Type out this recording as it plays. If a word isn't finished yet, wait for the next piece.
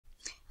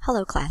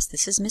Hello class,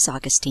 this is Miss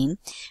Augustine.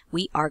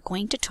 We are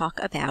going to talk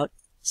about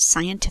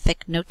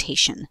scientific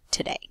notation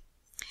today.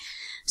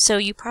 So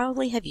you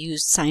probably have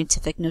used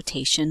scientific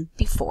notation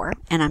before,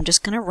 and I'm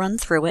just going to run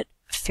through it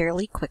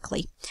fairly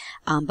quickly.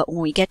 But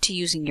when we get to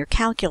using your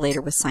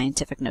calculator with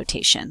scientific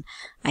notation,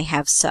 I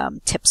have some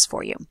tips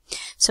for you.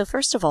 So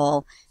first of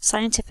all,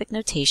 scientific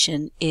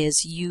notation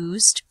is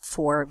used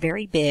for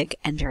very big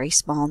and very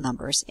small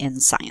numbers in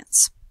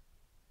science.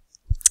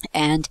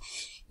 And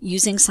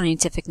using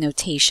scientific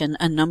notation,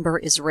 a number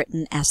is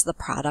written as the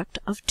product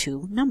of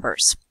two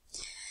numbers.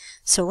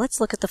 So let's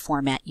look at the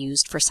format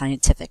used for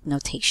scientific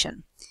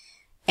notation.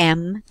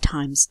 M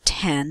times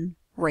 10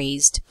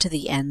 raised to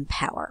the n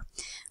power,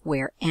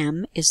 where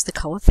m is the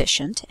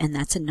coefficient, and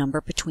that's a number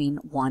between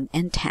 1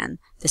 and 10.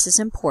 This is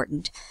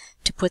important.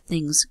 To put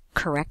things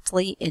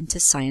correctly into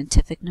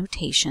scientific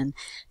notation,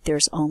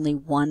 there's only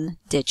one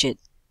digit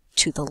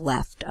to the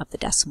left of the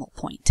decimal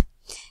point,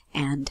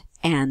 and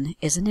n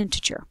is an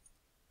integer.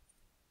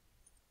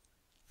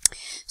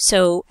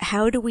 So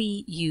how do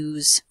we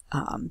use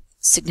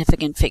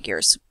significant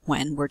figures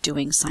when we're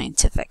doing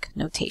scientific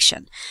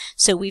notation?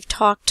 So we've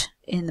talked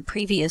in the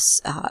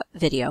previous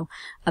video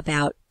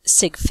about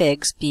sig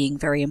figs being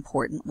very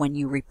important when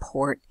you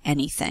report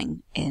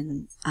anything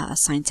in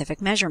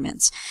scientific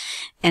measurements.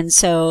 And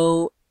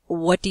so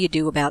what do you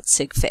do about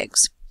sig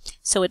figs?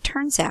 So it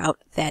turns out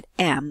that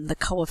m, the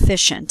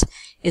coefficient,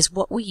 is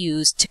what we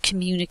use to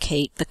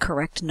communicate the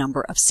correct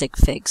number of sig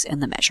figs in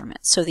the measurement.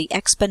 So the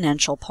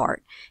exponential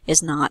part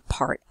is not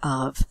part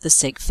of the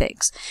sig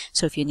figs.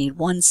 So if you need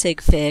 1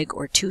 sig fig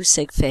or 2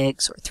 sig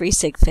figs or 3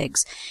 sig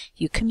figs,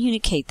 you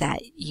communicate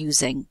that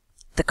using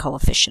the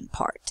coefficient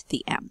part,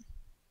 the m.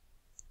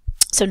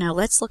 So now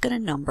let's look at a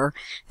number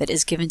that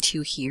is given to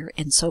you here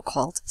in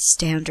so-called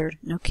standard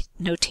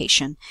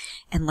notation,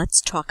 and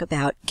let's talk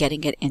about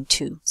getting it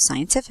into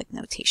scientific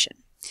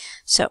notation.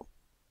 So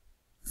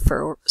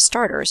for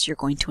starters, you're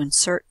going to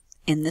insert,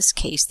 in this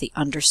case, the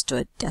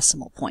understood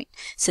decimal point,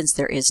 since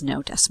there is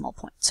no decimal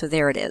point. So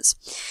there it is.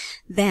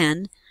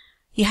 Then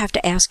you have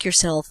to ask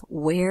yourself,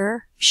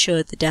 where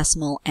should the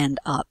decimal end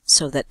up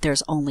so that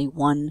there's only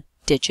one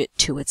digit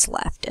to its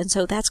left? And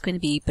so that's going to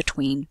be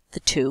between the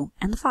 2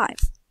 and the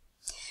 5.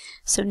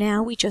 So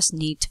now we just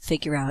need to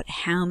figure out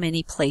how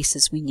many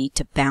places we need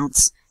to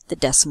bounce the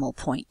decimal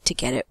point to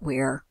get it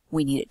where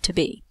we need it to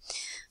be.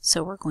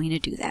 So we're going to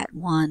do that.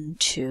 1,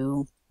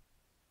 2,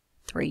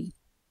 3,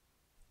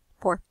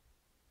 4,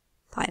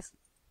 5,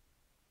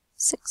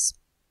 6,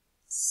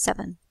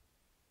 7,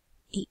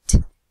 8,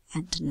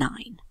 and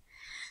 9.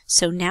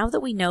 So now that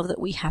we know that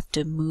we have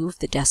to move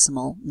the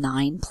decimal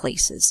 9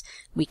 places,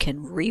 we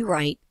can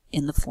rewrite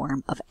in the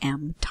form of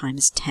m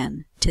times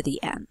 10 to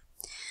the n.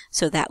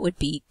 So that would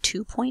be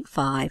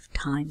 2.5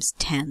 times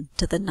 10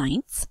 to the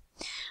 9th,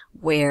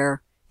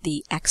 where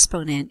the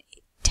exponent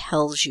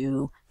tells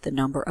you the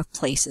number of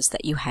places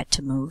that you had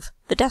to move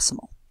the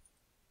decimal.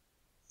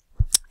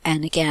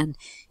 And again,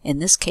 in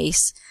this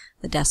case,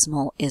 the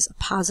decimal is a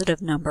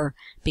positive number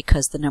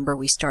because the number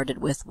we started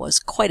with was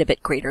quite a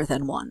bit greater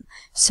than 1.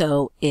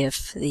 So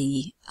if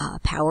the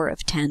power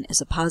of 10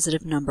 is a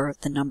positive number,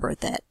 the number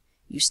that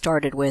you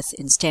started with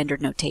in standard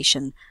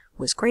notation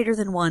was greater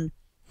than 1,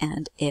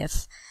 and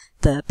if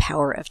the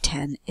power of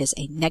 10 is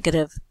a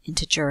negative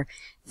integer,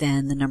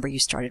 then the number you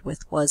started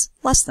with was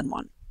less than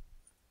 1.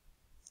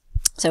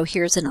 So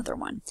here's another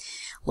one.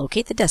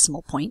 Locate the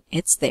decimal point,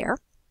 it's there,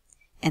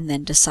 and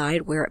then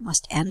decide where it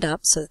must end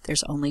up so that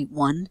there's only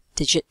one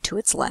digit to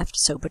its left,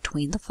 so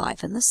between the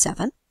 5 and the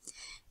 7.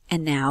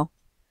 And now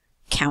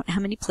count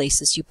how many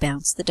places you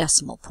bounce the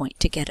decimal point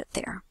to get it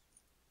there.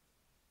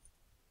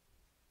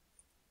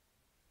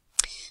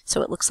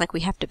 So it looks like we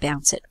have to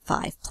bounce it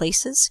 5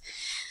 places.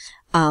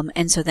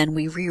 And so then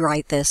we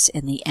rewrite this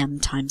in the m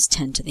times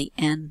 10 to the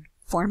n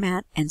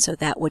format, and so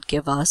that would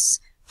give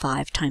us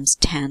 5 times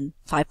 10,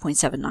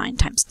 5.79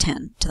 times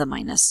 10 to the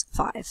minus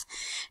 5.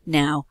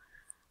 Now,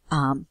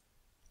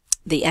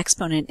 the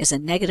exponent is a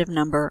negative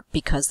number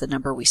because the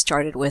number we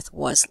started with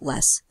was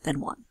less than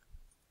 1.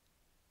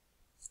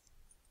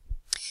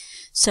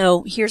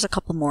 So here's a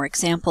couple more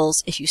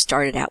examples. If you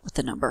started out with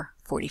the number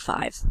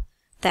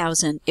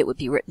 45,000, it would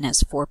be written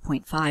as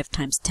 4.5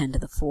 times 10 to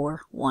the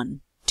 4,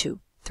 1, 2,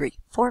 3,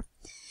 4.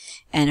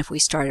 And if we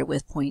started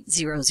with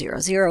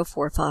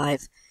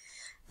 0.00045,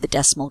 the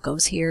decimal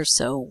goes here,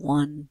 so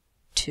 1,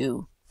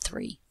 2,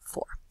 3,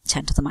 4.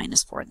 10 to the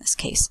minus 4 in this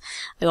case.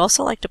 I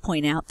also like to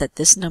point out that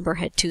this number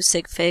had 2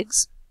 sig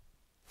figs,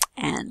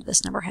 and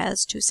this number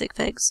has 2 sig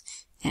figs,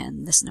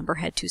 and this number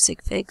had 2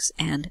 sig figs,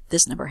 and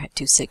this number had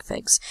 2 sig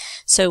figs.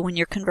 So when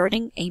you're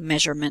converting a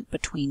measurement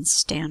between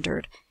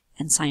standard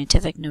and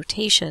scientific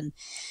notation,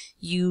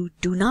 you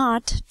do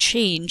not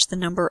change the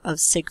number of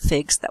sig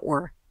figs that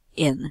were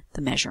in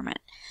the measurement.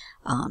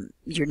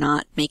 You're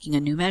not making a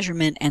new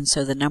measurement, and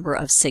so the number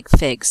of sig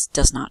figs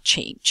does not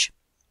change.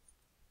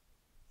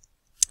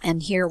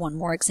 And here, one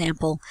more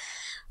example,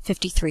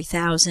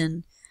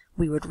 53,000.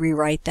 We would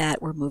rewrite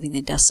that. We're moving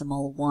the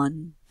decimal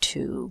 1,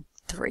 2,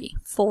 3,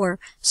 4.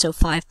 So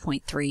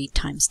 5.3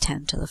 times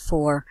 10 to the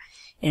 4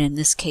 And in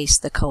this case,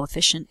 the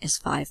coefficient is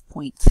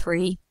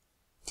 5.3,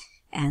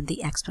 and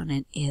the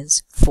exponent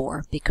is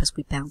 4 because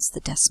we bounced the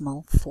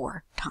decimal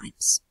 4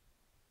 times.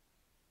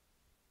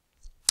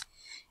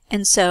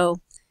 And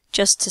so,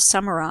 just to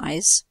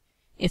summarize,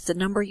 if the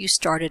number you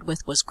started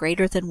with was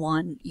greater than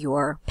 1,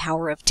 your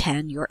power of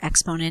 10, your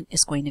exponent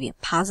is going to be a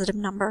positive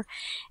number.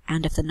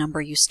 And if the number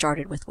you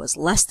started with was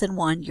less than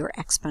 1, your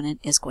exponent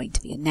is going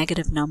to be a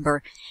negative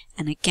number.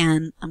 And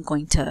again, I'm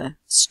going to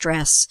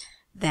stress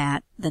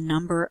that the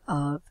number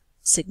of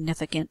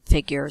significant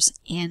figures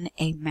in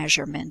a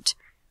measurement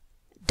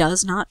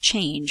does not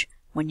change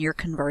when you're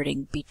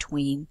converting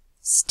between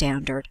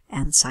standard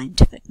and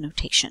scientific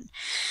notation.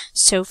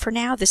 So for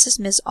now, this is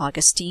Ms.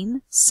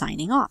 Augustine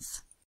signing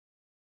off.